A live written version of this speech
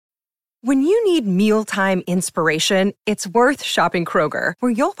When you need mealtime inspiration, it's worth shopping Kroger,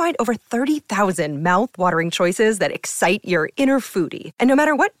 where you'll find over 30,000 mouth-watering choices that excite your inner foodie. And no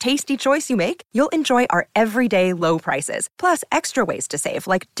matter what tasty choice you make, you'll enjoy our everyday low prices, plus extra ways to save,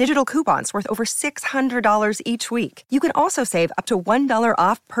 like digital coupons worth over $600 each week. You can also save up to $1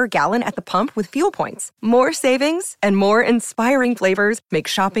 off per gallon at the pump with fuel points. More savings and more inspiring flavors make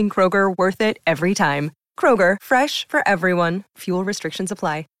shopping Kroger worth it every time. Kroger, fresh for everyone. Fuel restrictions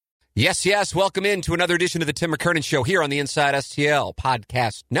apply. Yes, yes. Welcome in to another edition of the Tim McKernan Show here on the Inside STL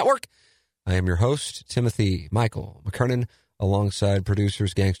Podcast Network. I am your host, Timothy Michael McKernan, alongside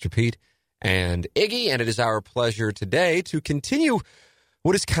producers Gangster Pete and Iggy, and it is our pleasure today to continue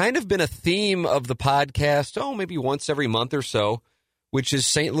what has kind of been a theme of the podcast, maybe once every month or so, which is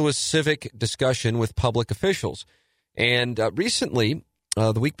St. Louis civic discussion with public officials. And recently,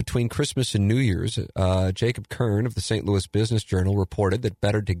 the week between Christmas and New Year's, Jacob Kern of the St. Louis Business Journal reported that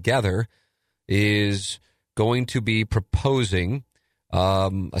Better Together is going to be proposing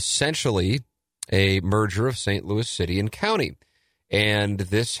essentially a merger of St. Louis City and County. And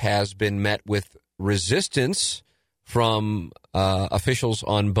this has been met with resistance from officials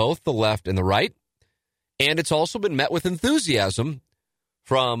on both the left and the right. And it's also been met with enthusiasm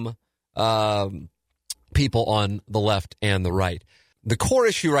from people on the left and the right. The core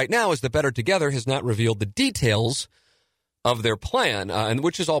issue right now is that Better Together has not revealed the details of their plan, and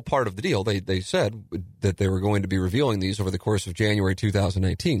which is all part of the deal. They said that they were going to be revealing these over the course of January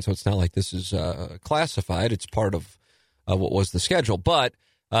 2019, so it's not like this is classified. It's part of what was the schedule. But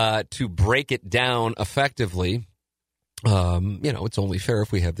to break it down effectively, it's only fair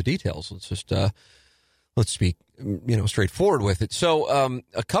if we have the details. Let's be straightforward with it. So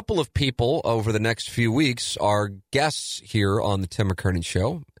a couple of people over the next few weeks are guests here on the Tim McKernan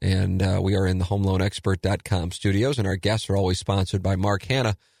Show, and we are in the HomeLoanExpert.com studios, and our guests are always sponsored by Mark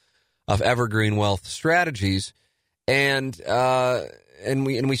Hanna of Evergreen Wealth Strategies. And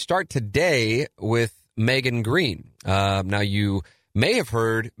we start today with Megan Green. Now, you may have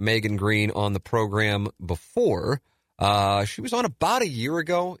heard Megan Green on the program before. She was on about a year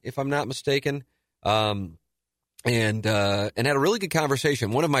ago, if I'm not mistaken. And had a really good conversation.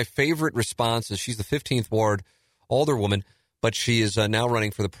 One of my favorite responses, she's the 15th Ward Alderwoman, but she is now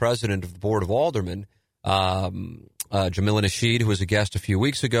running for the president of the Board of Aldermen. Jamila Nasheed, who was a guest a few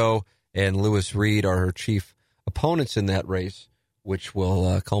weeks ago, and Lewis Reed are her chief opponents in that race, which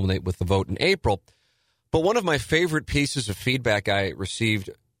will culminate with the vote in April. But one of my favorite pieces of feedback I received,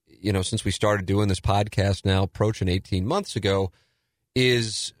 since we started doing this podcast now approaching 18 months ago,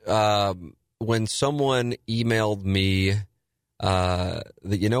 is when someone emailed me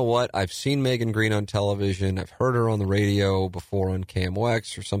that, I've seen Megan Green on television. I've heard her on the radio before on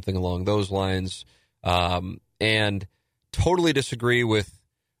KMOX or something along those lines, and totally disagree with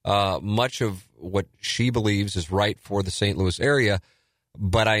much of what she believes is right for the St. Louis area.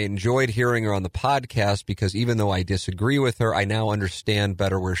 But I enjoyed hearing her on the podcast because even though I disagree with her, I now understand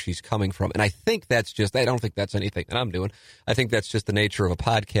better where she's coming from. And I think I don't think that's anything that I'm doing. I think that's just the nature of a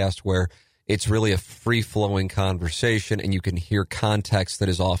podcast where it's really a free-flowing conversation, and you can hear context that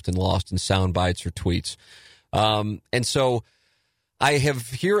is often lost in sound bites or tweets. And so I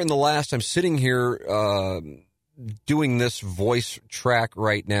have I'm sitting here doing this voice track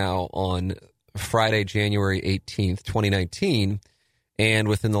right now on Friday, January 18th, 2019, and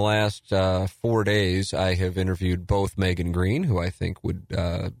within the last 4 days, I have interviewed both Megan Green, who I think would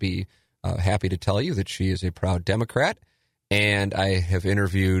be happy to tell you that she is a proud Democrat, and I have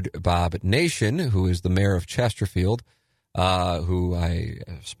interviewed Bob Nation, who is the mayor of Chesterfield, who I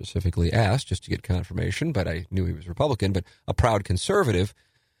specifically asked just to get confirmation, but I knew he was Republican, but a proud conservative,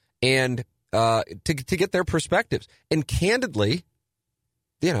 and to get their perspectives. And candidly,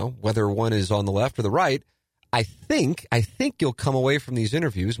 whether one is on the left or the right, I think you'll come away from these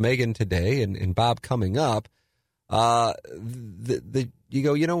interviews, Megan today and Bob coming up, you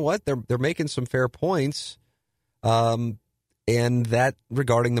go, you know what, they're making some fair points. And that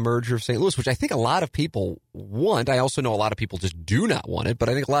regarding the merger of St. Louis, which I think a lot of people want. I also know a lot of people just do not want it, but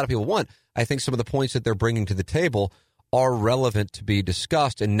I think a lot of people want. I think some of the points that they're bringing to the table are relevant to be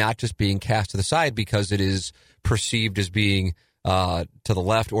discussed and not just being cast to the side because it is perceived as being to the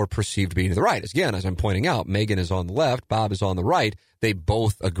left or perceived being to the right. Again, as I'm pointing out, Megan is on the left, Bob is on the right. They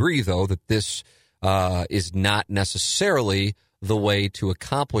both agree, though, that this is not necessarily the way to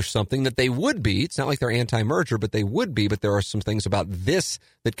accomplish something that they would be. It's not like they're anti-merger, but they would be. But there are some things about this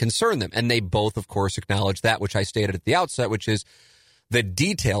that concern them. And they both, of course, acknowledge that, which I stated at the outset, which is the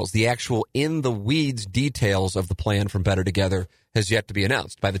details, the actual in-the-weeds details of the plan from Better Together has yet to be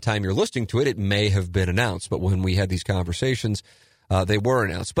announced. By the time you're listening to it, it may have been announced. But when we had these conversations, they were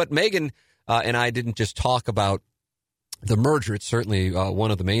announced. But Megan and I didn't just talk about the merger. It's certainly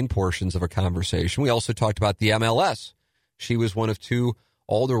one of the main portions of our conversation. We also talked about the MLS. She was one of two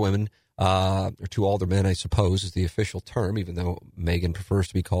older women, or two older men, I suppose, is the official term, even though Megan prefers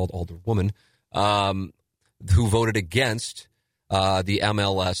to be called older woman, who voted against the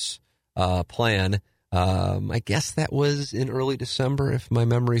MLS plan. I guess that was in early December, if my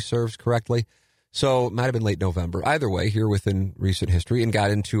memory serves correctly. So it might have been late November. Either way, here within recent history, and got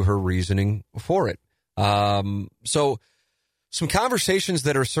into her reasoning for it. So some conversations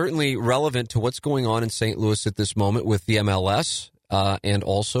that are certainly relevant to what's going on in St. Louis at this moment with the MLS and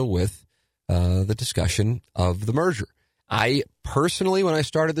also with the discussion of the merger. I personally, when I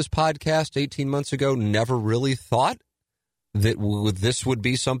started this podcast 18 months ago, never really thought that this would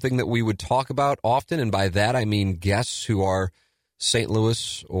be something that we would talk about often. And by that, I mean guests who are St.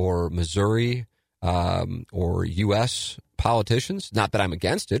 Louis or Missouri or U.S. politicians. Not that I'm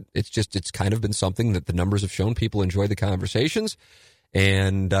against it. It's just it's kind of been something that the numbers have shown people enjoy the conversations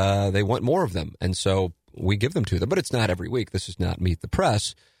and they want more of them. And so we give them to them. But it's not every week. This is not Meet the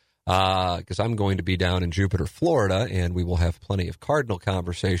Press because I'm going to be down in Jupiter, Florida, and we will have plenty of Cardinal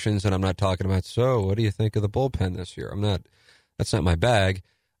conversations. And I'm not talking about, so what do you think of the bullpen this year? That's not my bag.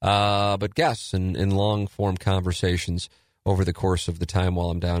 But guests and long-form conversations over the course of the time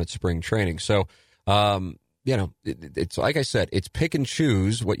while I'm down at spring training. So, it's like I said, it's pick and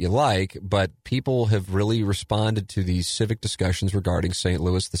choose what you like, but people have really responded to these civic discussions regarding St.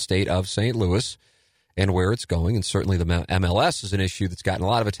 Louis, the state of St. Louis, and where it's going. And certainly the MLS is an issue that's gotten a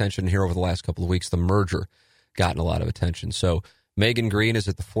lot of attention here over the last couple of weeks. The merger gotten a lot of attention. So Megan Green is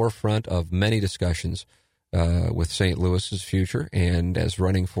at the forefront of many discussions with St. Louis's future. And as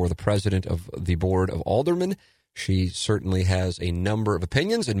running for the president of the Board of Aldermen, she certainly has a number of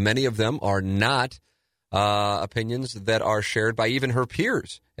opinions, and many of them are not opinions that are shared by even her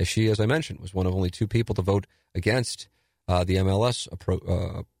peers, as she, as I mentioned, was one of only two people to vote against the MLS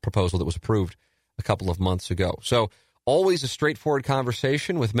proposal that was approved a couple of months ago. So always a straightforward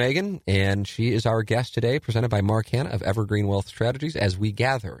conversation with Megan, and she is our guest today, presented by Mark Hanna of Evergreen Wealth Strategies, as we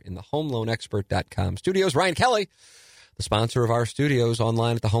gather in the HomeLoanExpert.com studios. Ryan Kelly, the sponsor of our studios,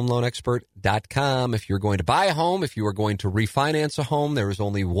 online at thehomeloanexpert.com. If you're going to buy a home, if you are going to refinance a home, there is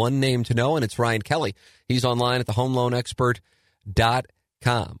only one name to know, and it's Ryan Kelly. He's online at thehomeloanexpert.com.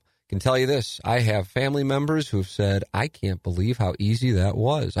 I can tell you this, I have family members who have said, I can't believe how easy that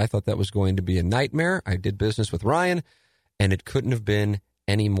was. I thought that was going to be a nightmare. I did business with Ryan, and it couldn't have been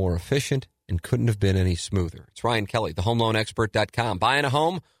any more efficient and couldn't have been any smoother. It's Ryan Kelly, thehomeloanexpert.com. Buying a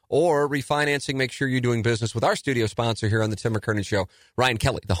home or refinancing, make sure you're doing business with our studio sponsor here on the Tim McKernan Show, Ryan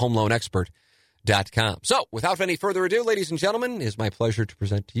Kelly, thehomeloanexpert.com. So, without any further ado, ladies and gentlemen, it is my pleasure to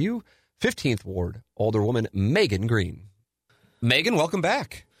present to you 15th Ward Alderwoman Megan Green. Megan, welcome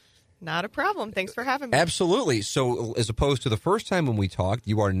back. Not a problem. Thanks for having me. Absolutely. So, as opposed to the first time when we talked,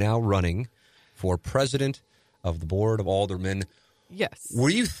 you are now running for president of the Board of Aldermen. Yes. Were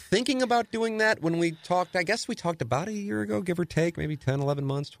you thinking about doing that when we talked? I guess we talked about a year ago, give or take, maybe 10, 11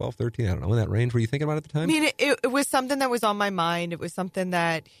 months, 12, 13. I don't know, in that range. Were you thinking about it at the time? I mean, it was something that was on my mind. It was something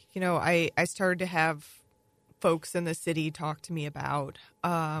that, I started to have folks in the city talk to me about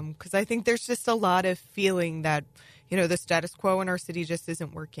because I think there's just a lot of feeling that, the status quo in our city just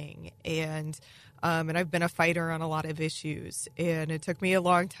isn't working. And I've been a fighter on a lot of issues. And it took me a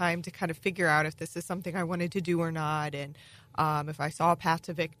long time to kind of figure out if this is something I wanted to do or not. And if I saw a path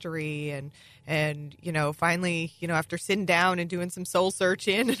to victory and finally, after sitting down and doing some soul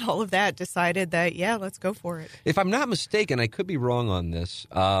searching and all of that, decided that, yeah, let's go for it. If I'm not mistaken, I could be wrong on this.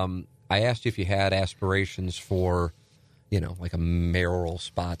 I asked you if you had aspirations for, like a mayoral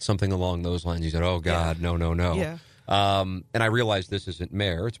spot, something along those lines. You said, oh, God, yeah. No. Yeah. And I realize this isn't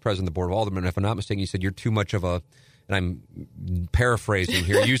mayor. It's president of the Board of Aldermen. If I'm not mistaken, you said you're too much of a, and I'm paraphrasing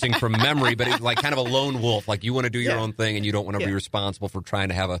here, using from memory, but it's like kind of a lone wolf. Like you want to do your own thing and you don't want to be responsible for trying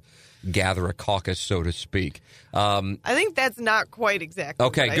to gather a caucus, so to speak. I think that's not quite exactly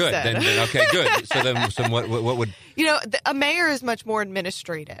okay, what good. I said. Okay, good. So what would... a mayor is much more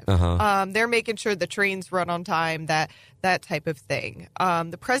administrative. They're making sure the trains run on time, that type of thing.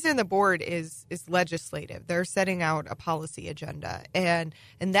 The president of the board is legislative. They're setting out a policy agenda. And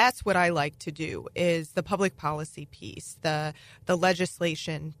that's what I like to do, is the public policy piece, the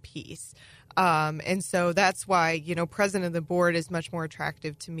legislation piece. And so that's why, president of the board is much more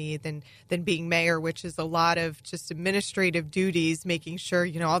attractive to me than being mayor, which is a lot of just administrative duties, making sure,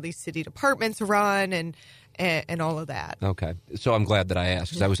 all these city departments run and all of that. Okay, so I'm glad that I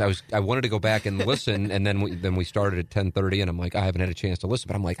asked because I wanted to go back and listen, and then we started at 10:30, and I'm like, I haven't had a chance to listen,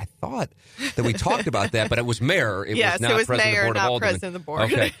 but I'm like, I thought that we talked about that, but it was mayor. It was not president mayor, of the board not of Aldermen. president of the board.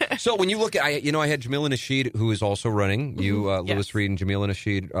 Okay, so when you look at, I had Jamila Nasheed, who is also running. You, Louis Reed and Jamila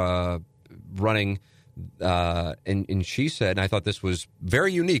Nasheed running. And she said, and I thought this was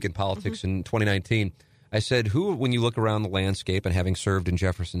very unique in politics in 2019, I said, when you look around the landscape and having served in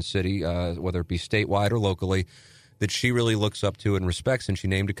Jefferson City, whether it be statewide or locally, that she really looks up to and respects, and she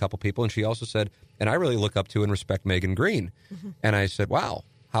named a couple people, and she also said, and I really look up to and respect Megan Green. And I said, wow,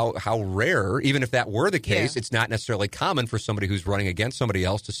 how rare, even if that were the case, it's not necessarily common for somebody who's running against somebody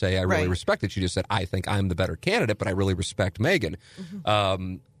else to say, I really respect it. She just said, I think I'm the better candidate, but I really respect Megan.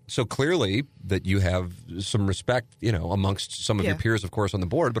 So clearly that you have some respect, amongst some of your peers, of course, on the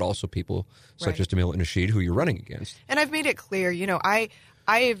board, but also people such as Jamila Nasheed, who you're running against. And I've made it clear,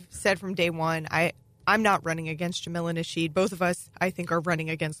 I've said from day one, I'm not running against Jamila Nasheed. Both of us, I think, are running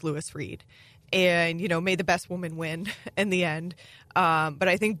against Louis Reed. And, may the best woman win in the end. But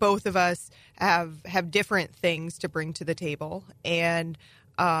I think both of us have different things to bring to the table. And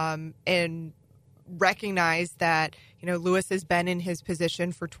recognize that, Louis has been in his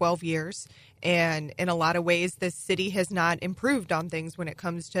position for 12 years. And in a lot of ways, this city has not improved on things when it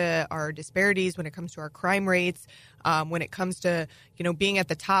comes to our disparities, when it comes to our crime rates, when it comes to, being at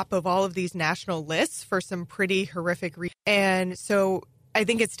the top of all of these national lists for some pretty horrific reasons. And so I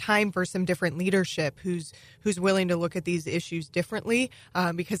think it's time for some different leadership who's willing to look at these issues differently,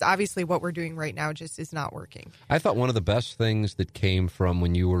 because obviously what we're doing right now just is not working. I thought one of the best things that came from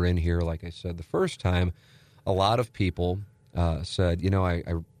when you were in here, like I said the first time, a lot of people said,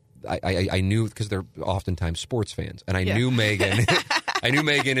 I knew, because they're oftentimes sports fans, and I knew Megan. I knew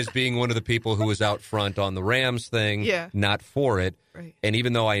Megan as being one of the people who was out front on the Rams thing, not for it. Right. And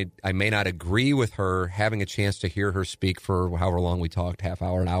even though I may not agree with her, having a chance to hear her speak for however long we talked, half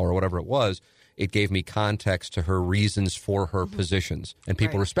hour, an hour, whatever it was, it gave me context to her reasons for her positions, and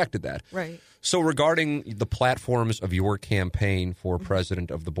people respected that. Right. So regarding the platforms of your campaign for president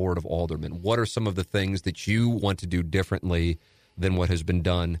of the Board of Aldermen, what are some of the things that you want to do differently than what has been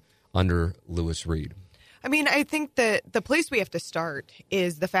done under Louis Reed? I mean, I think that the place we have to start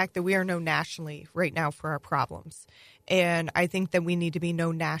is the fact that we are known nationally right now for our problems. And I think that we need to be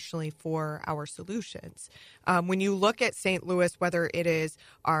known nationally for our solutions. When you look at St. Louis, whether it is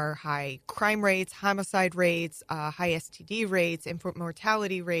our high crime rates, homicide rates, high STD rates, infant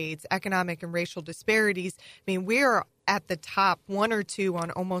mortality rates, economic and racial disparities, I mean, we are at the top 1 or 2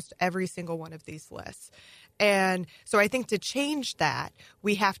 on almost every single one of these lists. And so I think to change that,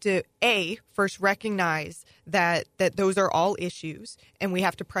 we have to, first recognize that those are all issues, and we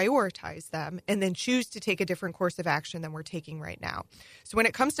have to prioritize them, and then choose to take a different course of action than we're taking right now. So when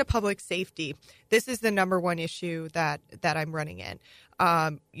it comes to public safety, this is the number one issue that I'm running in.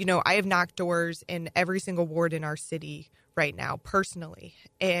 I have knocked doors in every single ward in our city right now, personally.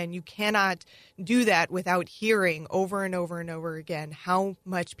 And you cannot do that without hearing over and over and over again how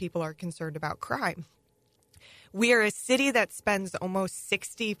much people are concerned about crime. We are a city that spends almost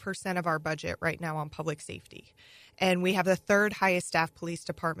 60% of our budget right now on public safety. And we have the 3rd highest staff police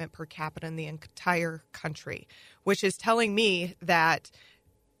department per capita in the entire country, which is telling me that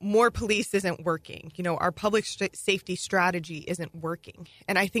more police isn't working. Our public safety strategy isn't working.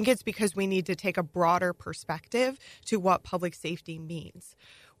 And I think it's because we need to take a broader perspective to what public safety means.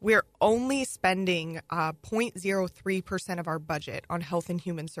 We're only spending 0.03% of our budget on health and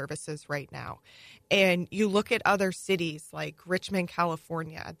human services right now. And you look at other cities like Richmond,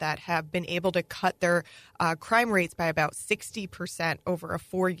 California, that have been able to cut their crime rates by about 60% over a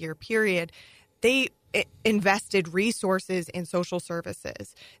 4-year period. They invested resources in social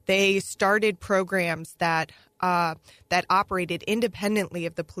services. They started programs that operated independently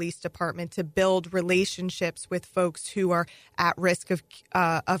of the police department to build relationships with folks who are at risk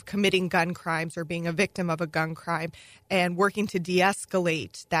of committing gun crimes or being a victim of a gun crime, and working to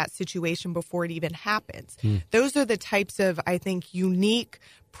de-escalate that situation before it even happens. Those are the types of, I think, unique,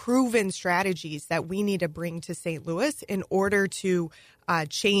 proven strategies that we need to bring to St. Louis in order to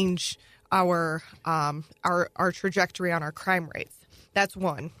change our trajectory on our crime rates. That's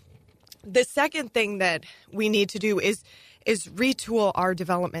one. The second thing that we need to do is retool our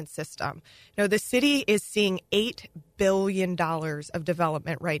development system. The city is seeing $8 billion of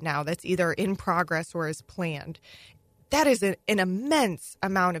development right now that's either in progress or is planned. That is an immense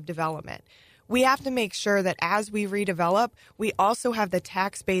amount of development. we have to make sure that as we redevelop, we also have the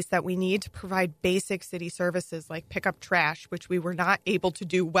tax base that we need to provide basic city services like pick up trash, which we were not able to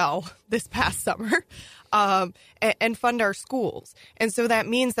do well this past summer, and fund our schools. And so that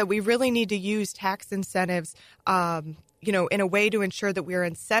means that we really need to use tax incentives, in a way to ensure that we are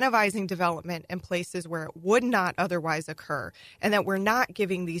incentivizing development in places where it would not otherwise occur, and that we're not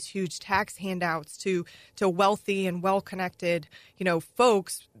giving these huge tax handouts to wealthy and well-connected,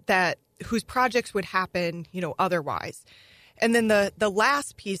 folks whose projects would happen, otherwise. And then the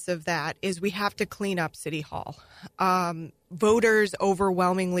last piece of that is we have to clean up City Hall. Voters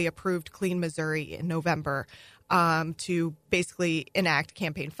overwhelmingly approved Clean Missouri in November to basically enact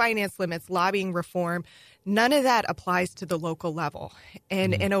campaign finance limits, lobbying reform. None of that applies to the local level.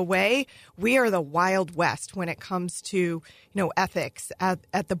 And in a way, we are the Wild West when it comes to, ethics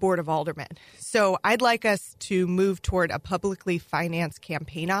at the Board of Aldermen. So I'd like us to move toward a publicly financed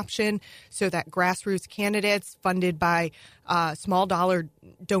campaign option so that grassroots candidates funded by small dollar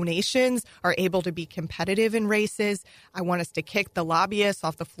donations are able to be competitive in races. I want us to kick the lobbyists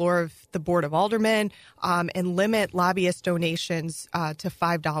off the floor of the Board of Aldermen and limit lobbyist donations to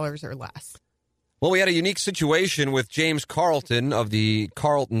 $5 or less. Well, we had a unique situation with James Carlton of the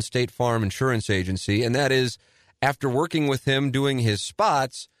Carlton State Farm Insurance Agency, and that is after working with him doing his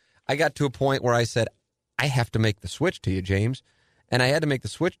spots, I got to a point where I said, I have to make the switch to you, James. And I had to make the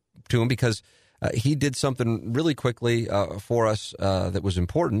switch to him because he did something really quickly for us that was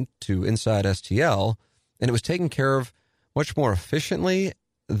important to Inside STL, and it was taken care of much more efficiently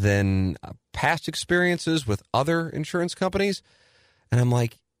than past experiences with other insurance companies. And I'm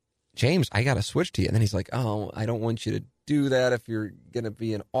like, James, I got to switch to you. And then he's like, oh, I don't want you to do that if you're going to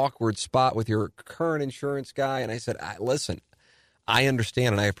be an awkward spot with your current insurance guy. And I said, listen, I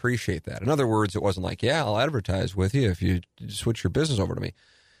understand and I appreciate that. In other words, it wasn't like, yeah, I'll advertise with you if you switch your business over to me.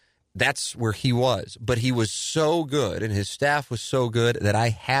 That's where he was. But he was so good and his staff was so good that I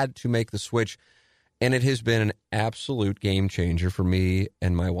had to make the switch. And it has been an absolute game changer for me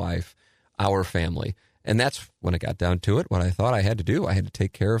and my wife, our family. And that's when it got down to it, what I thought I had to do. I had to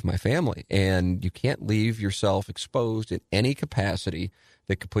take care of my family. And you can't leave yourself exposed in any capacity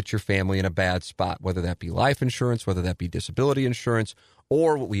that could put your family in a bad spot, whether that be life insurance, whether that be disability insurance,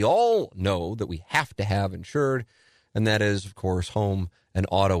 or what we all know that we have to have insured, and that is, of course, home and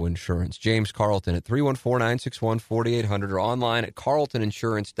auto insurance. James Carlton at 314-961-4800 or online at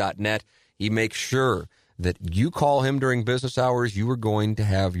carltoninsurance.net. He makes sure that you call him during business hours, you are going to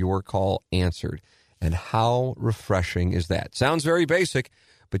have your call answered. And how refreshing is that? Sounds very basic,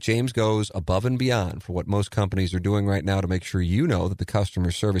 but James goes above and beyond for what most companies are doing right now to make sure you know that the customer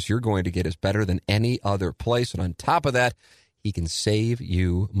service you're going to get is better than any other place. And on top of that, he can save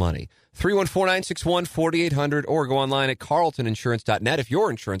you money. 314-961-4800 or go online at carltoninsurance.net. If your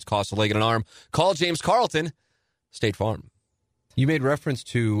insurance costs a leg and an arm, call James Carlton, State Farm. You made reference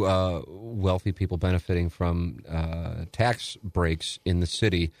to wealthy people benefiting from tax breaks in the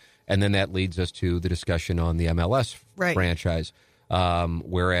city. And then that leads us to the discussion on the MLS franchise,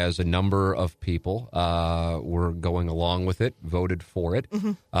 whereas a number of people were going along with it, voted for it.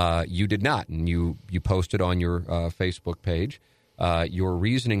 Mm-hmm. You did not, and you posted on your Facebook page your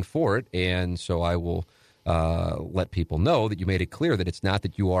reasoning for it, and so I will let people know that you made it clear that it's not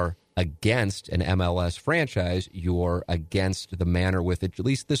that you are against an MLS franchise, you are against the manner with it, at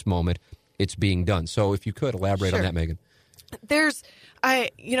least this moment, it's being done. So if you could elaborate on that, Megan.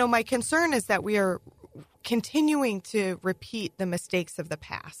 My concern is that we are continuing to repeat the mistakes of the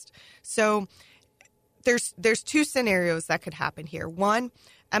past. So there's two scenarios that could happen here. One,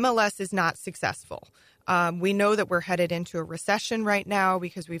 MLS is not successful. We know that we're headed into a recession right now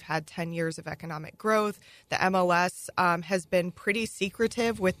because we've had 10 years of economic growth. The MLS has been pretty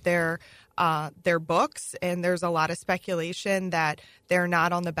secretive with their books, and there's a lot of speculation that they're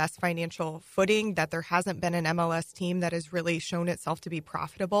not on the best financial footing, that there hasn't been an MLS team that has really shown itself to be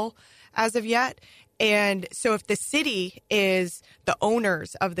profitable as of yet. And so if the city is the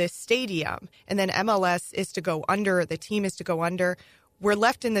owners of this stadium and then MLS is to go under, the team is to go under, we're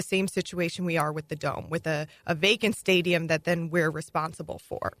left in the same situation we are with the Dome, with a vacant stadium that then we're responsible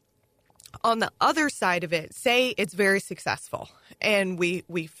for. On the other side of it, say it's very successful and we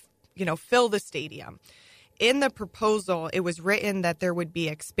fill the stadium. In the proposal, it was written that there would be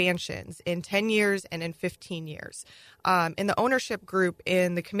expansions in 10 years and in 15 years. And the ownership group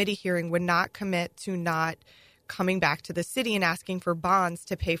in the committee hearing would not commit to not coming back to the city and asking for bonds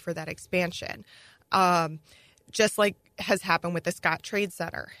to pay for that expansion. Just like has happened with the Scott Trade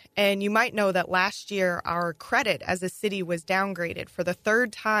Center. And you might know that last year our credit as a city was downgraded for the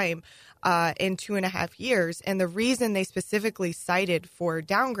third time in 2.5 years. And the reason they specifically cited for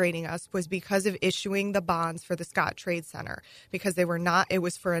downgrading us was because of issuing the bonds for the Scott Trade Center, because it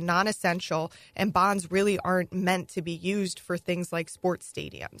was for a non-essential, and bonds really aren't meant to be used for things like sports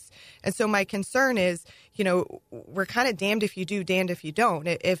stadiums. And so my concern is, we're kind of damned if you do, damned if you don't.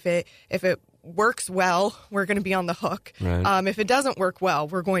 If it works well, we're going to be on the hook. Right. If it doesn't work well,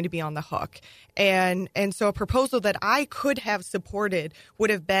 we're going to be on the hook. And so a proposal that I could have supported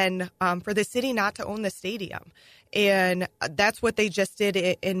would have been for the city not to own the stadium. And that's what they just did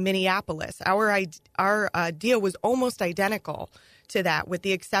in Minneapolis. Our deal was almost identical to that, with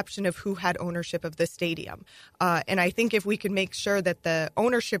the exception of who had ownership of the stadium. And I think if we could make sure that the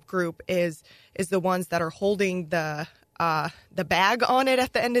ownership group is the ones that are holding the bag on it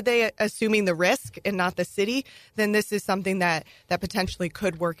at the end of the day, assuming the risk and not the city, then this is something that potentially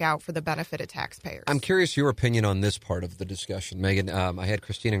could work out for the benefit of taxpayers. I'm curious your opinion on this part of the discussion, Megan. I had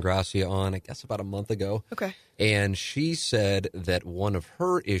Christina Gracia on, I guess, about a month ago. Okay. And she said that one of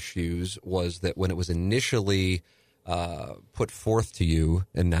her issues was that when it was initially put forth to you,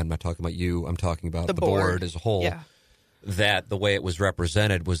 and I'm not talking about you, I'm talking about the board as a whole, that the way it was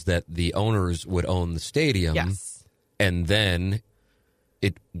represented was that the owners would own the stadium. Yes. And then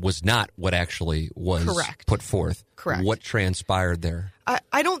it was not what actually was put forth. Correct. What transpired there?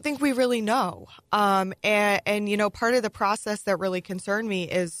 I don't think we really know. And part of the process that really concerned me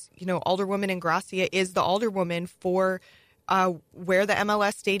is, Alderwoman Ingracia is the alderwoman for where the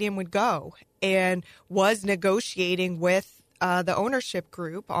MLS stadium would go, and was negotiating with the ownership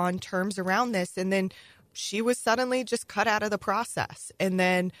group on terms around this. And then she was suddenly just cut out of the process. And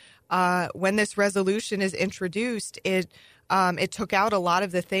then when this resolution is introduced, it took out a lot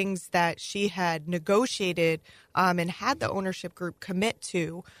of the things that she had negotiated and had the ownership group commit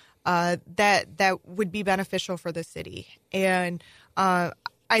to that would be beneficial for the city. And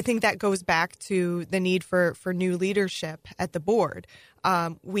I think that goes back to the need for new leadership at the board.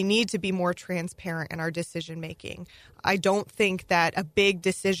 We need to be more transparent in our decision making. I don't think that a big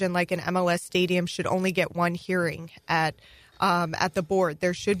decision like an MLS stadium should only get one hearing at the board.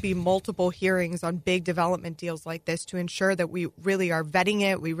 There should be multiple hearings on big development deals like this to ensure that we really are vetting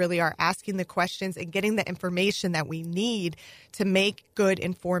it, we really are asking the questions and getting the information that we need to make good,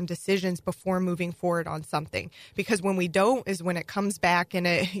 informed decisions before moving forward on something. Because when we don't is when it comes back and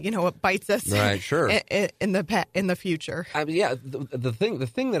it bites us right, sure. in the future. The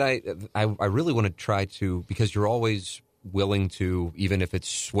thing that I really want to try to, because you're always willing to, even if it's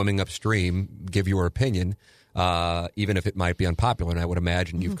swimming upstream, give your opinion. Even if it might be unpopular. And I would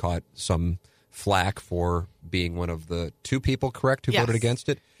imagine you've caught some flack for being one of the two people, correct, who voted against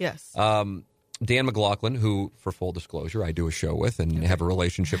it? Yes. Dan McLaughlin, who, for full disclosure, I do a show with and have a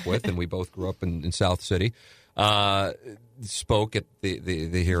relationship with, and we both grew up in South City, spoke at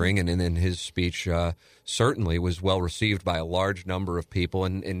the hearing, and in his speech certainly was well received by a large number of people.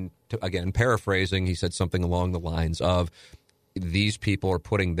 And again, paraphrasing, he said something along the lines of, these people are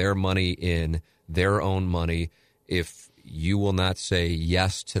putting their money in, their own money. If you will not say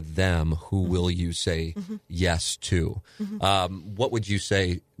yes to them, who will you say yes to? What would you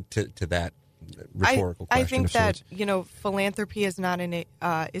say to that rhetorical question? I think that philanthropy is not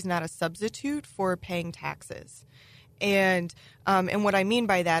a substitute for paying taxes, and what I mean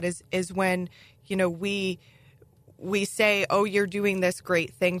by that is when we say, oh, you're doing this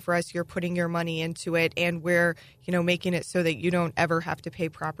great thing for us, you're putting your money into it, and we're, making it so that you don't ever have to pay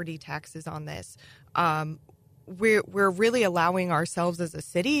property taxes on this. We're really allowing ourselves as a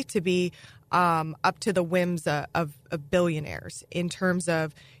city to be up to the whims of billionaires in terms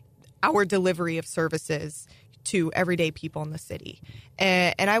of our delivery of services to everyday people in the city.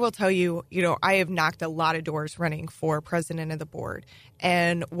 And I will tell you, I have knocked a lot of doors running for president of the board.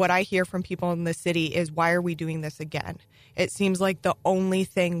 And what I hear from people in the city is, why are we doing this again? It seems like the only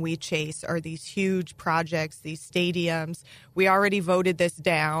thing we chase are these huge projects, these stadiums. We already voted this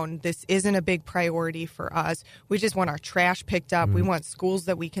down. This isn't a big priority for us. We just want our trash picked up. We want schools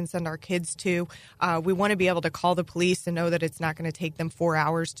that we can send our kids to. We want to be able to call the police and know that it's not going to take them 4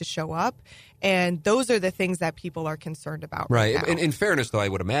 hours to show up. And those are the things that people are concerned about right now. In fairness, though, I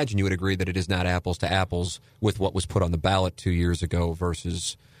would imagine you would agree that it is not apples to apples with what was put on the ballot 2 years ago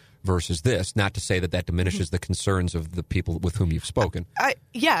versus this. Not to say that diminishes the concerns of the people with whom you've spoken.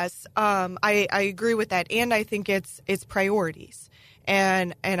 Yes, I agree with that, and I think it's priorities.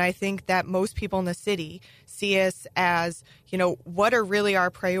 And I think that most people in the city see us as, what are really our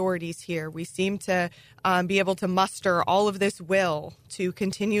priorities here? We seem to be able to muster all of this will to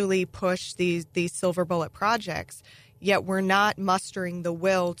continually push these silver bullet projects. yet we're not mustering the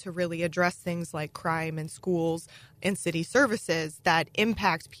will to really address things like crime in schools and city services that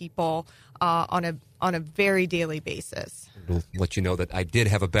impact people on a very daily basis. I'll let you know that I did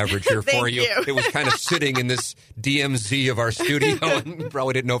have a beverage here for you. It was kind of sitting in this DMZ of our studio, and you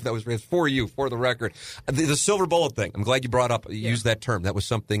probably didn't know if that was for you, for the record. The silver bullet thing, I'm glad you brought up, used that term. That was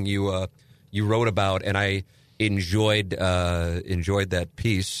something you wrote about, and I enjoyed that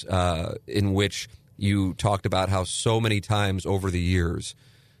piece in which you talked about how so many times over the years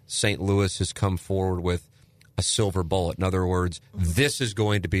St. Louis has come forward with a silver bullet. In other words, this is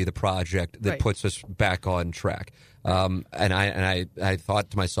going to be the project that puts us back on track. And I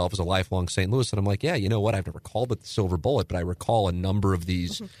thought to myself as a lifelong St. Louis, and I'm like, yeah, you know what? I've never called it the silver bullet, but I recall a number of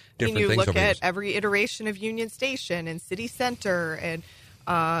these different things. You look over at years. Every iteration of Union Station and City Center and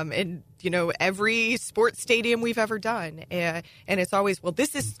every sports stadium we've ever done. And it's always, well,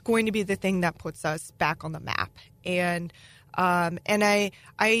 this is going to be the thing that puts us back on the map. And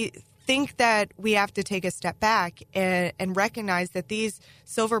I think that we have to take a step back and recognize that these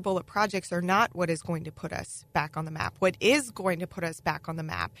silver bullet projects are not what is going to put us back on the map. What is going to put us back on the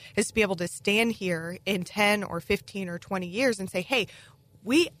map is to be able to stand here in 10 or 15 or 20 years and say, hey,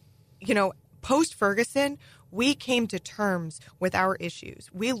 post-Ferguson, we came to terms with our issues.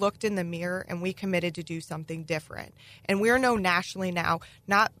 We looked in the mirror and we committed to do something different. And we are known nationally now,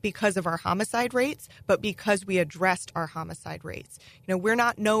 not because of our homicide rates, but because we addressed our homicide rates. We're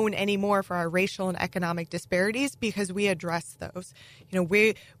not known anymore for our racial and economic disparities because we addressed those.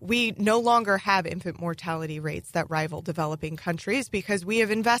 We no longer have infant mortality rates that rival developing countries because we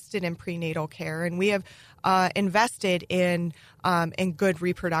have invested in prenatal care and we have invested in good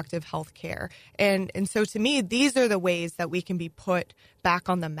reproductive health care. And so to me, these are the ways that we can be put back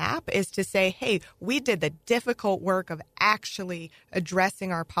on the map, is to say, hey, we did the difficult work of actually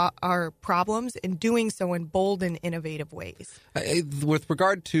addressing our problems and doing so in bold and innovative ways. With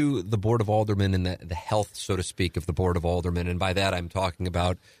regard to the Board of Aldermen and the health, so to speak, of the Board of Aldermen, and by that I'm talking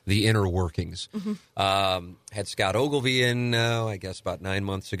about the inner workings. Had Scott Ogilvie in, I guess, about 9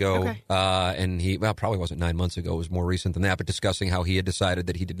 months ago. And he, probably wasn't 9 months ago. It was more recent than that, but discussing how he had decided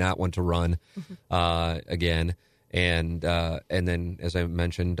that he did not want to run again. And then, as I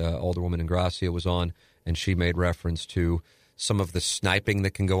mentioned, Alderwoman Ingracia was on, and she made reference to some of the sniping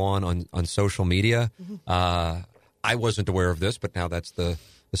that can go on social media. I wasn't aware of this, but now that's the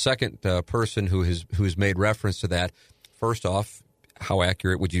second person who's made reference to that. First off, how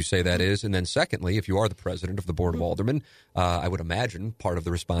accurate would you say that is? And then secondly, if you are the president of the Board of Aldermen, I would imagine part of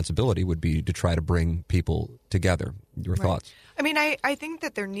the responsibility would be to try to bring people together. Your thoughts? I mean, I think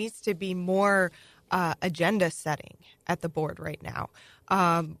that there needs to be more agenda setting at the board right now.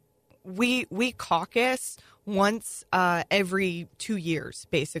 We caucus once every 2 years,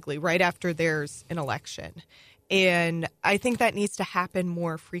 basically, right after there's an election. And I think that needs to happen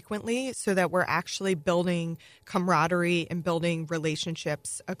more frequently so that we're actually building camaraderie and building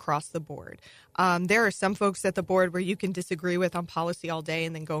relationships across the board. There are some folks at the board where you can disagree with on policy all day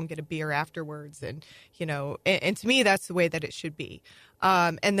and then go and get a beer afterwards. And, and to me, that's the way that it should be.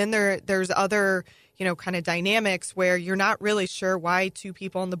 And then there's other, kind of dynamics where you're not really sure why two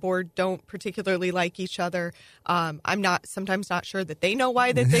people on the board don't particularly like each other. I'm sometimes not sure that they know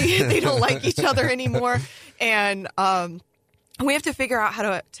why that they don't like each other anymore. And we have to figure out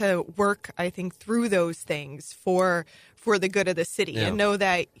how to work, I think, through those things for the good of the city, and know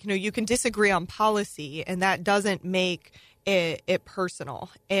that, you can disagree on policy and that doesn't make it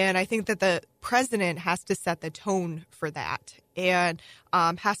personal. And I think that the president has to set the tone for that, and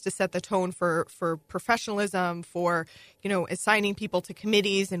has to set the tone for professionalism, for, assigning people to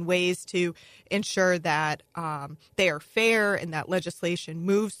committees and ways to ensure that they are fair and that legislation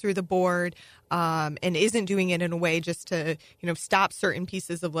moves through the board, and isn't doing it in a way just to, stop certain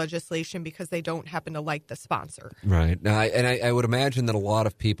pieces of legislation because they don't happen to like the sponsor. Right. Now, I would imagine that a lot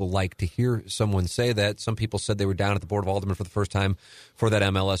of people like to hear someone say that. Some people said they were down at the Board of Aldermen for the first time for that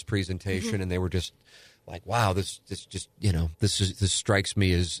MLS presentation, and they were just like, wow, this strikes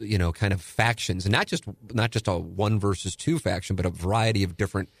me as, kind of factions, and not just a 1 versus 2 faction, but a variety of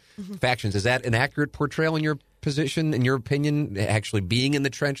different factions. Is that an accurate portrayal in your position, in your opinion, actually being in the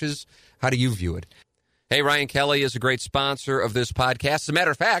trenches? How do you view it? Hey, Ryan Kelly is a great sponsor of this podcast. As a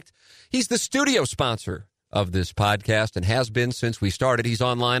matter of fact, he's the studio sponsor of this podcast and has been since we started. He's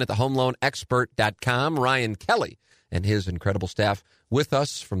online at thehomeloanexpert.com. Ryan Kelly and his incredible staff with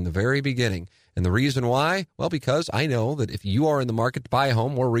us from the very beginning. And the reason why? Well, because I know that if you are in the market to buy a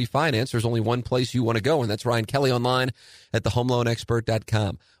home or refinance, there's only one place you want to go, and that's Ryan Kelly online at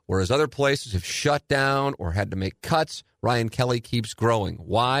thehomeloanexpert.com. Whereas other places have shut down or had to make cuts, Ryan Kelly keeps growing.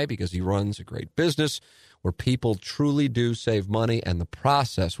 Why? Because he runs a great business where people truly do save money, and the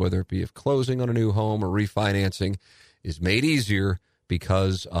process, whether it be of closing on a new home or refinancing, is made easier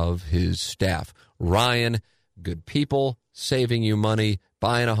because of his staff. Ryan, good people, saving you money,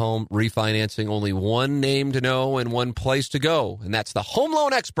 buying a home, refinancing, only one name to know and one place to go, and that's the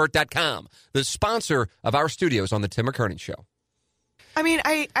HomeLoanExpert.com, the sponsor of our studios on the Tim McKernan Show. I mean,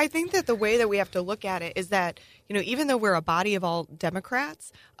 I think that the way that we have to look at it is that, even though we're a body of all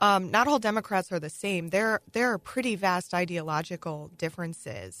Democrats, not all Democrats are the same. There are pretty vast ideological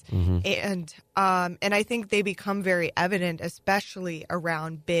differences. Mm-hmm. And I think they become very evident, especially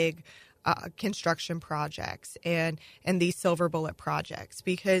around big construction projects and these silver bullet projects,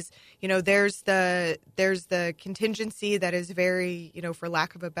 because there's the contingency that is very, for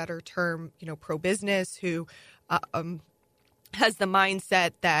lack of a better term, pro business, who has the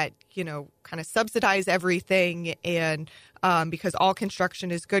mindset that kind of subsidize everything, and because all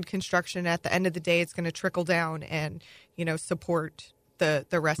construction is good construction, at the end of the day it's going to trickle down and support the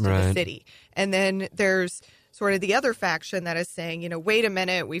rest of the city. And then there's sort of the other faction that is saying, wait a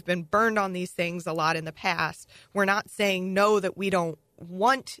minute, we've been burned on these things a lot in the past. We're not saying no, that we don't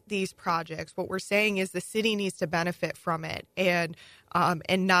want these projects. What we're saying is the city needs to benefit from it and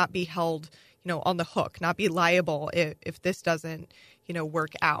not be held, on the hook, not be liable if this doesn't,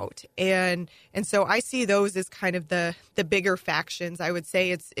 work out. And so I see those as kind of the bigger factions. I would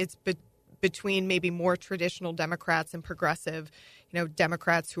say it's between maybe more traditional Democrats and progressive,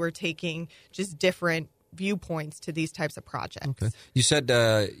 Democrats who are taking just different viewpoints to these types of projects. Okay. You said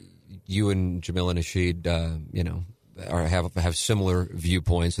you and Jamila Nasheed, have similar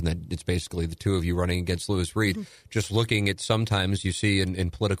viewpoints, and that it's basically the two of you running against Lewis Reed. Mm-hmm. Just looking at, sometimes you see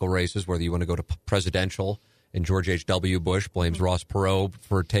in political races, whether you want to go to presidential, and George H.W. Bush blames mm-hmm. Ross Perot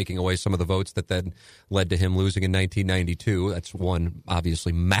for taking away some of the votes that then led to him losing in 1992. That's one,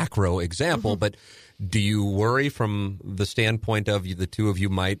 obviously, macro example. Mm-hmm. But do you worry from the standpoint of the two of you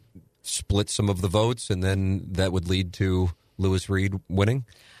might split some of the votes, and then that would lead to Lewis Reed winning?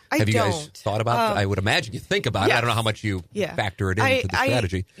 Have you guys thought about it? I would imagine you think about it. I don't know how much you factor it into the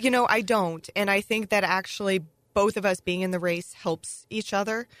strategy. I don't. And I think that actually both of us being in the race helps each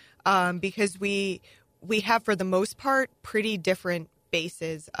other because we have, for the most part, pretty different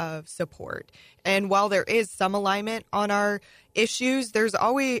bases of support. And while there is some alignment on our issues, there's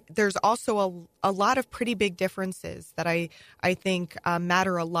also a lot of pretty big differences that I think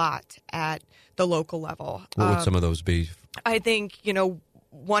matter a lot at the local level. What would some of those be? I think,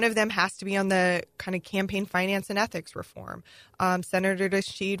 one of them has to be on the kind of campaign finance and ethics reform. Senator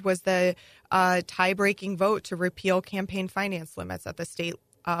Nasheed was the tie-breaking vote to repeal campaign finance limits at the state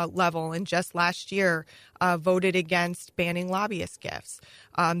level, and just last year voted against banning lobbyist gifts.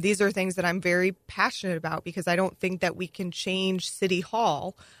 These are things that I'm very passionate about because I don't think that we can change City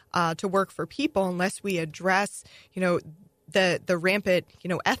Hall to work for people unless we address, the rampant,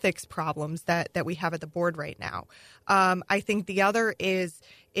 ethics problems that we have at the board right now. I think the other is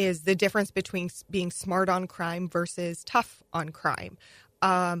the difference between being smart on crime versus tough on crime.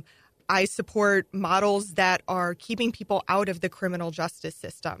 I support models that are keeping people out of the criminal justice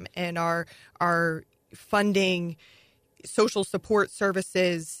system and are funding social support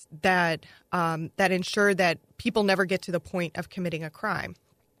services that ensure that people never get to the point of committing a crime.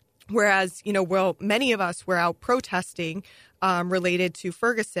 Whereas, many of us were out protesting related to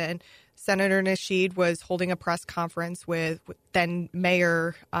Ferguson. Senator Nasheed was holding a press conference with then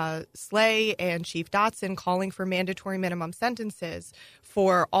Mayor Slay and Chief Dotson calling for mandatory minimum sentences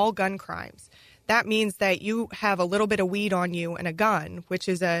for all gun crimes. That means that you have a little bit of weed on you and a gun, which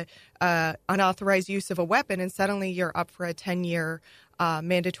is a unauthorized use of a weapon, and suddenly you're up for a 10-year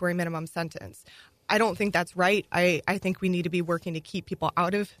mandatory minimum sentence. I don't think that's right. I think we need to be working to keep people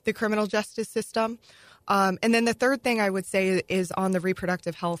out of the criminal justice system. And then the third thing I would say is on the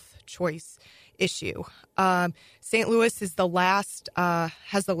reproductive health choice issue. St. Louis is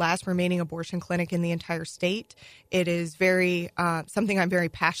has the last remaining abortion clinic in the entire state. It is something I'm very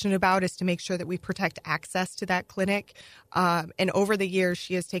passionate about, is to make sure that we protect access to that clinic. And over the years,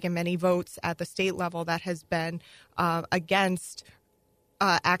 she has taken many votes at the state level that has been against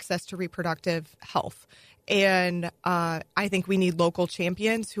access to reproductive health. And I think we need local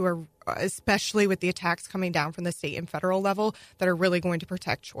champions who are, especially with the attacks coming down from the state and federal level, that are really going to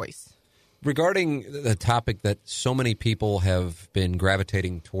protect choice. Regarding the topic that so many people have been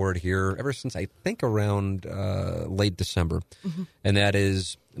gravitating toward here ever since, I think, around late December, mm-hmm. and that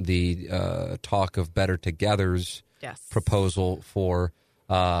is the talk of Better Together's proposal for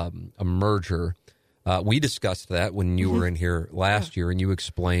a merger. We discussed that when you were in here last year, and you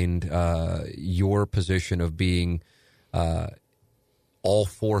explained your position of being all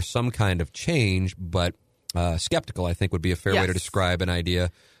for some kind of change, but skeptical, I think would be a fair way to describe an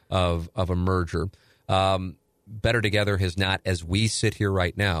idea of a merger. Better Together has not, as we sit here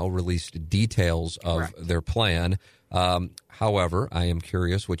right now, released details of their plan. However, I am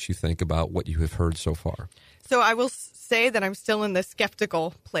curious what you think about what you have heard so far. So I will say that I'm still in the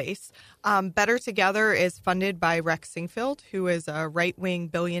skeptical place. Better Together is funded by Rex Sinquefield, who is a right-wing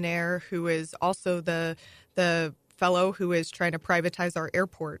billionaire who is also the fellow who is trying to privatize our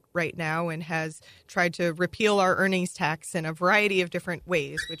airport right now and has tried to repeal our earnings tax in a variety of different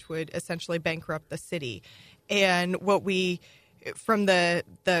ways, which would essentially bankrupt the city. And what we, from the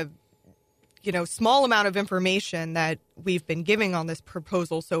small amount of information that we've been giving on this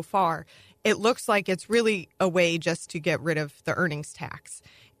proposal so far, it looks like it's really a way just to get rid of the earnings tax.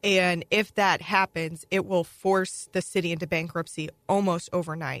 And if that happens, it will force the city into bankruptcy almost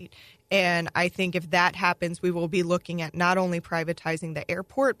overnight. And I think if that happens, we will be looking at not only privatizing the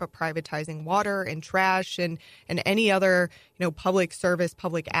airport, but privatizing water and trash and any other, public service,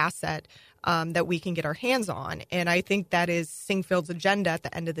 public asset that we can get our hands on. And I think that is Sinquefield's agenda at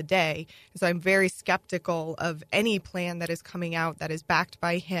the end of the day. So I'm very skeptical of any plan that is coming out that is backed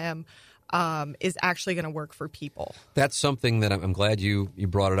by him. Is actually going to work for people. That's something that I'm glad you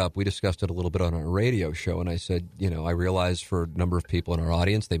brought it up. We discussed it a little bit on our radio show, and I said, I realize for a number of people in our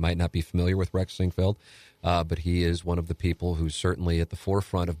audience, they might not be familiar with Rex Sinquefield, but he is one of the people who's certainly at the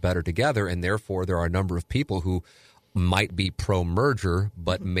forefront of Better Together, and therefore there are a number of people who might be pro-merger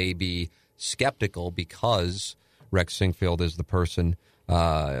but may be skeptical because Rex Sinquefield is the person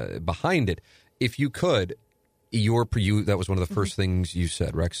behind it. If you could... that was one of the first things you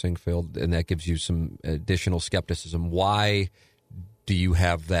said, Rex Sinquefield, and that gives you some additional skepticism. Why do you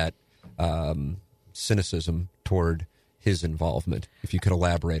have that cynicism toward his involvement? If you could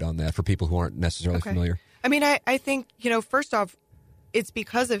elaborate on that for people who aren't necessarily familiar. I mean, I think, first off, it's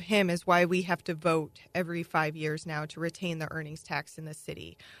because of him is why we have to vote every 5 years now to retain the earnings tax in the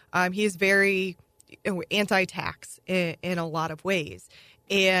city. He is very anti-tax in a lot of ways.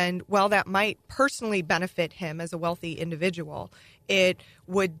 And while that might personally benefit him as a wealthy individual, it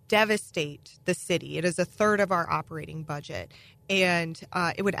would devastate the city. It is a third of our operating budget. And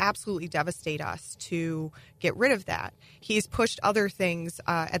it would absolutely devastate us to get rid of that. He's pushed other things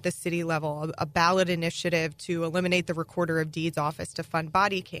at the city level, a ballot initiative to eliminate the Recorder of Deeds office to fund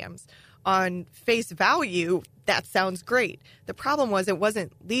body cams. On face value, that sounds great. The problem was it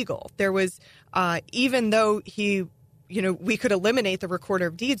wasn't legal. There was, even though we could eliminate the Recorder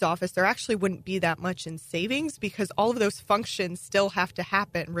of Deeds office, there actually wouldn't be that much in savings because all of those functions still have to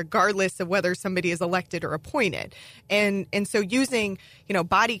happen regardless of whether somebody is elected or appointed. And so using,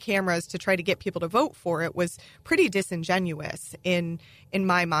 body cameras to try to get people to vote for it was pretty disingenuous in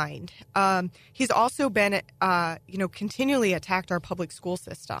my mind. He's also been, continually attacked our public school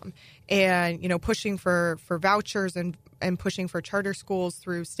system and, pushing for vouchers and pushing for charter schools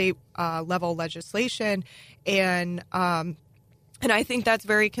through state level legislation. And I think that's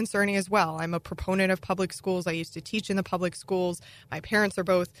very concerning as well. I'm a proponent of public schools. I used to teach in the public schools. My parents are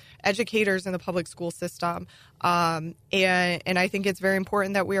both educators in the public school system. And I think it's very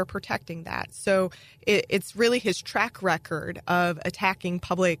important that we are protecting that. So it's really his track record of attacking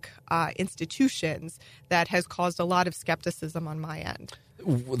public institutions that has caused a lot of skepticism on my end.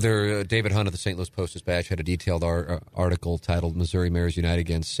 David Hunt of the St. Louis Post-Dispatch had a detailed article titled Missouri Mayors Unite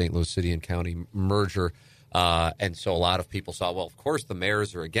Against St. Louis City and County Merger. And so a lot of people saw, well, of course the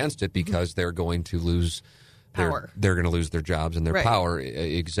mayors are against it because they're going to lose power. They're going to lose their jobs and their power.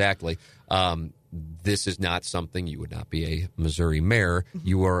 Exactly. This is not something, you would not be a Missouri mayor.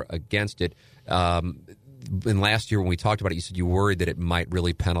 You are against it. And last year when we talked about it, you said you worried that it might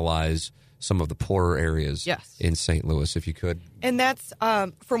really penalize some of the poorer areas in St. Louis, if you could. And that's,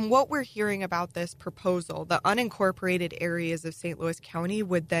 from what we're hearing about this proposal, the unincorporated areas of St. Louis County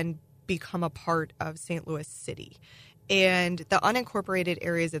would then become a part of St. Louis City. And the unincorporated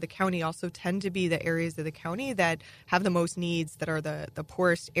areas of the county also tend to be the areas of the county that have the most needs, that are the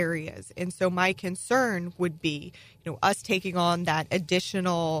poorest areas. And so my concern would be, us taking on that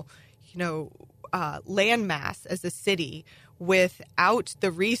additional, land mass as a city without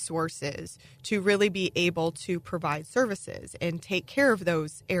the resources to really be able to provide services and take care of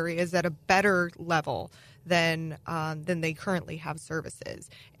those areas at a better level than they currently have services.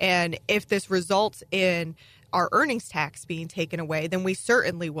 And if this results in our earnings tax being taken away, then we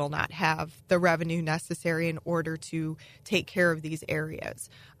certainly will not have the revenue necessary in order to take care of these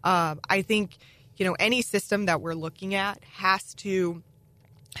areas. I think, any system that we're looking at has to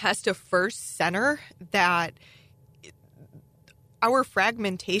first center that our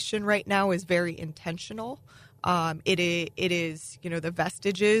fragmentation right now is very intentional. It is, the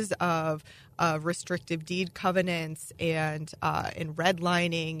vestiges of restrictive deed covenants and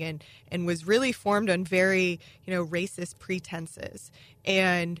redlining, and was really formed on very, racist pretenses.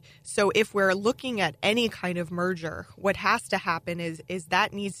 And so if we're looking at any kind of merger, what has to happen is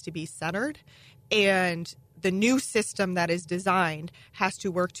that needs to be centered, and the new system that is designed has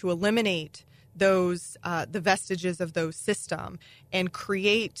to work to eliminate those the vestiges of those system and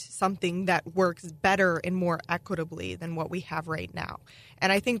create something that works better and more equitably than what we have right now.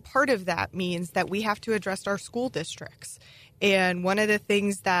 And I think part of that means that we have to address our school districts. And one of the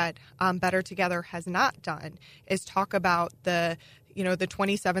things that Better Together has not done is talk about the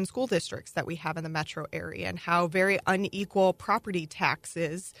 27 school districts that we have in the metro area and how very unequal property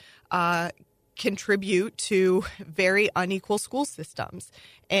taxes contribute to very unequal school systems.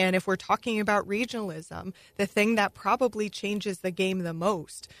 And if we're talking about regionalism, the thing that probably changes the game the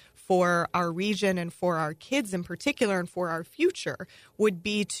most for our region and for our kids in particular and for our future would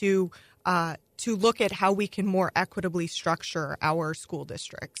be to look at how we can more equitably structure our school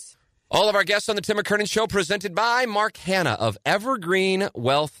districts. All of our guests on the Tim McKernan Show presented by Mark Hanna of Evergreen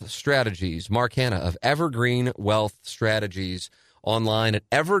Wealth Strategies. Mark Hanna of Evergreen Wealth Strategies, online at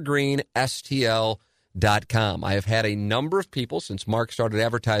evergreenstl.com. I have had a number of people since Mark started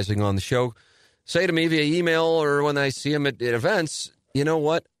advertising on the show say to me via email or when I see him at events, you know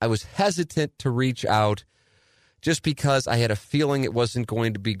what, I was hesitant to reach out just because I had a feeling it wasn't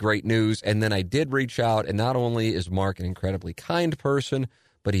going to be great news. And then I did reach out, and not only is Mark an incredibly kind person,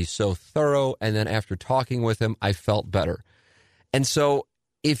 but he's so thorough. And then after talking with him, I felt better. And so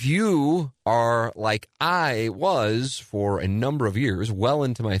if you are like I was for a number of years, well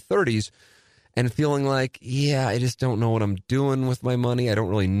into my 30s, and feeling like, yeah, I just don't know what I'm doing with my money, I don't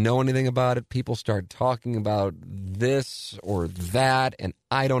really know anything about it, people start talking about this or that, and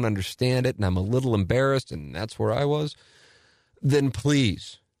I don't understand it, and I'm a little embarrassed, and that's where I was, then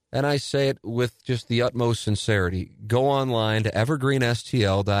please, and I say it with just the utmost sincerity, go online to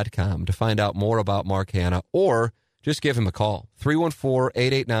evergreenstl.com to find out more about Mark Hanna, or just give him a call,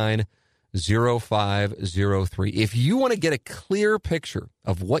 314-889-0503. If you want to get a clear picture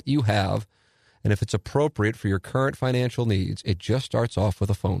of what you have and if it's appropriate for your current financial needs, it just starts off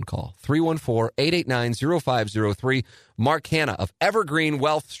with a phone call, 314-889-0503. Mark Hanna of Evergreen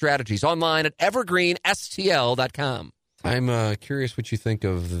Wealth Strategies, online at evergreenstl.com. I'm curious what you think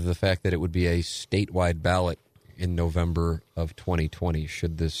of the fact that it would be a statewide ballot in November of 2020,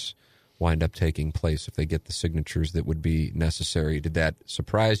 should this wind up taking place, if they get the signatures that would be necessary. Did that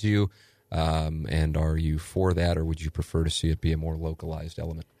surprise you? And are you for that, or would you prefer to see it be a more localized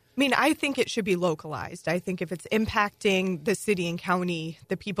element? I mean, I think it should be localized. I think if it's impacting the city and county,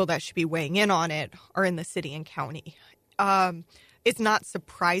 the people that should be weighing in on it are in the city and county. It's not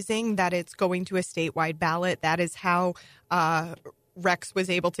surprising that it's going to a statewide ballot. That is how Rex was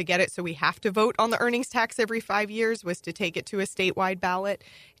able to get it. So we have to vote on the earnings tax every 5 years, was to take it to a statewide ballot.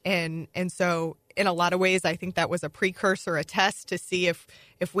 And so in a lot of ways, I think that was a precursor, a test to see if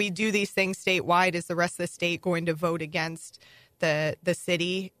we do these things statewide, is the rest of the state going to vote against the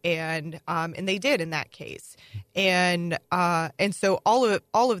city, and they did in that case, and so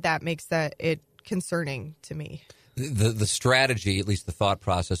all of that makes it concerning to me. The strategy, at least the thought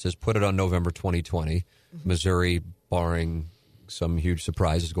process, is put it on November 2020. Mm-hmm. Missouri, barring some huge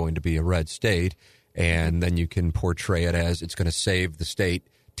surprise, is going to be a red state, and then you can portray it as it's going to save the state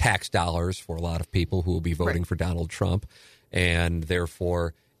tax dollars for a lot of people who will be voting for Donald Trump, and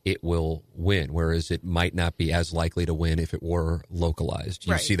therefore it will win, whereas it might not be as likely to win if it were localized.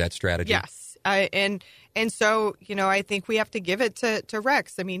 Do you see that strategy? Yes. And so, I think we have to give it to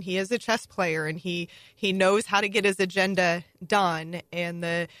Rex. I mean, he is a chess player, and he knows how to get his agenda done and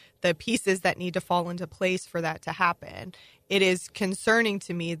the pieces that need to fall into place for that to happen. It is concerning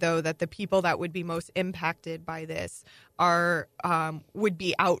to me, though, that the people that would be most impacted by this would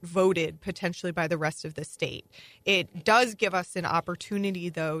be outvoted potentially by the rest of the state. It does give us an opportunity,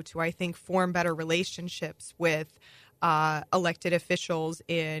 though, to, I think, form better relationships with elected officials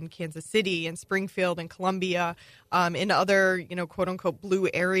in Kansas City and Springfield and Columbia, in other, quote unquote, blue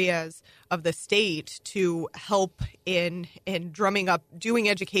areas of the state, to help in drumming up, doing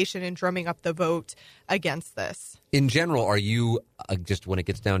education and drumming up the vote against this. In general, are you, just when it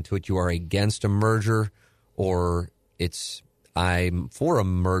gets down to it, you are against a merger, or I'm for a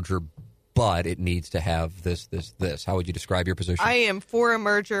merger, but it needs to have this? How would you describe your position? I am for a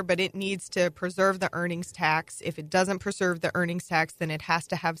merger, but it needs to preserve the earnings tax. If it doesn't preserve the earnings tax, then it has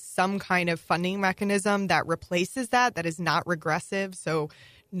to have some kind of funding mechanism that replaces that is not regressive, so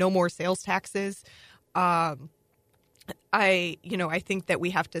no more sales taxes. I think that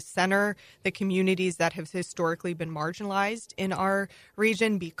we have to center the communities that have historically been marginalized in our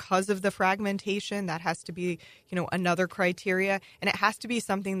region because of the fragmentation. That has to be, another criteria. And it has to be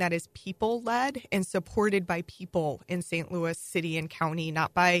something that is people-led and supported by people in St. Louis City and County,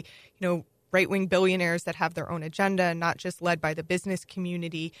 not by, right-wing billionaires that have their own agenda, not just led by the business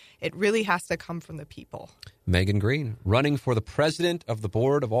community. It really has to come from the people. Megan Green, running for the president of the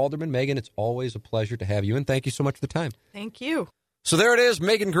Board of Aldermen. Megan, it's always a pleasure to have you, and thank you so much for the time. Thank you. So there it is,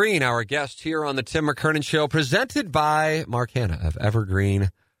 Megan Green, our guest here on the Tim McKernan Show, presented by Mark Hanna of Evergreen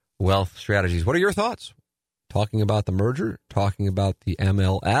Wealth Strategies. What are your thoughts? Talking about the merger, talking about the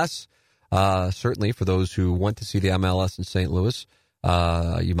MLS. Certainly for those who want to see the MLS in St. Louis,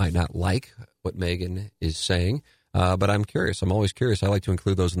 you might not like what Megan is saying, but I'm curious. I'm always curious. I like to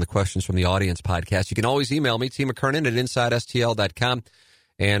include those in the questions from the audience podcast. You can always email me, tmckernan at InsideSTL.com,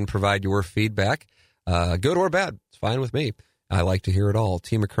 and provide your feedback, good or bad. It's fine with me. I like to hear it all.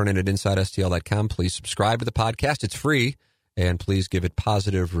 tmckernan at InsideSTL.com. Please subscribe to the podcast. It's free, and please give it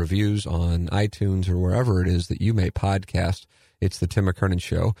positive reviews on iTunes or wherever it is that you may podcast. It's the Tim McKernan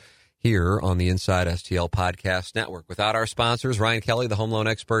Show here on the Inside STL Podcast Network. Without our sponsors, Ryan Kelly,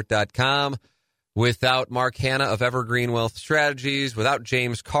 thehomeloanexpert.com, without Mark Hanna of Evergreen Wealth Strategies, without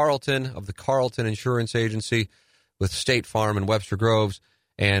James Carlton of the Carlton Insurance Agency with State Farm and Webster Groves,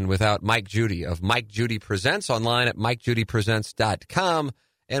 and without Mike Judy of Mike Judy Presents online at MikeJudyPresents.com,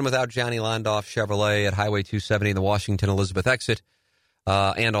 and without Johnny Londoff Chevrolet at Highway 270 in the Washington Elizabeth exit,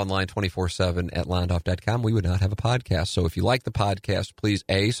 and online 24/7 at Londoff.com, we would not have a podcast. So if you like the podcast, please,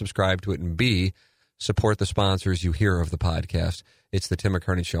 A, subscribe to it, and B, support the sponsors you hear of the podcast. It's the Tim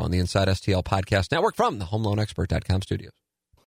McKernan Show on the Inside STL Podcast Network from the HomeLoanExpert.com studios.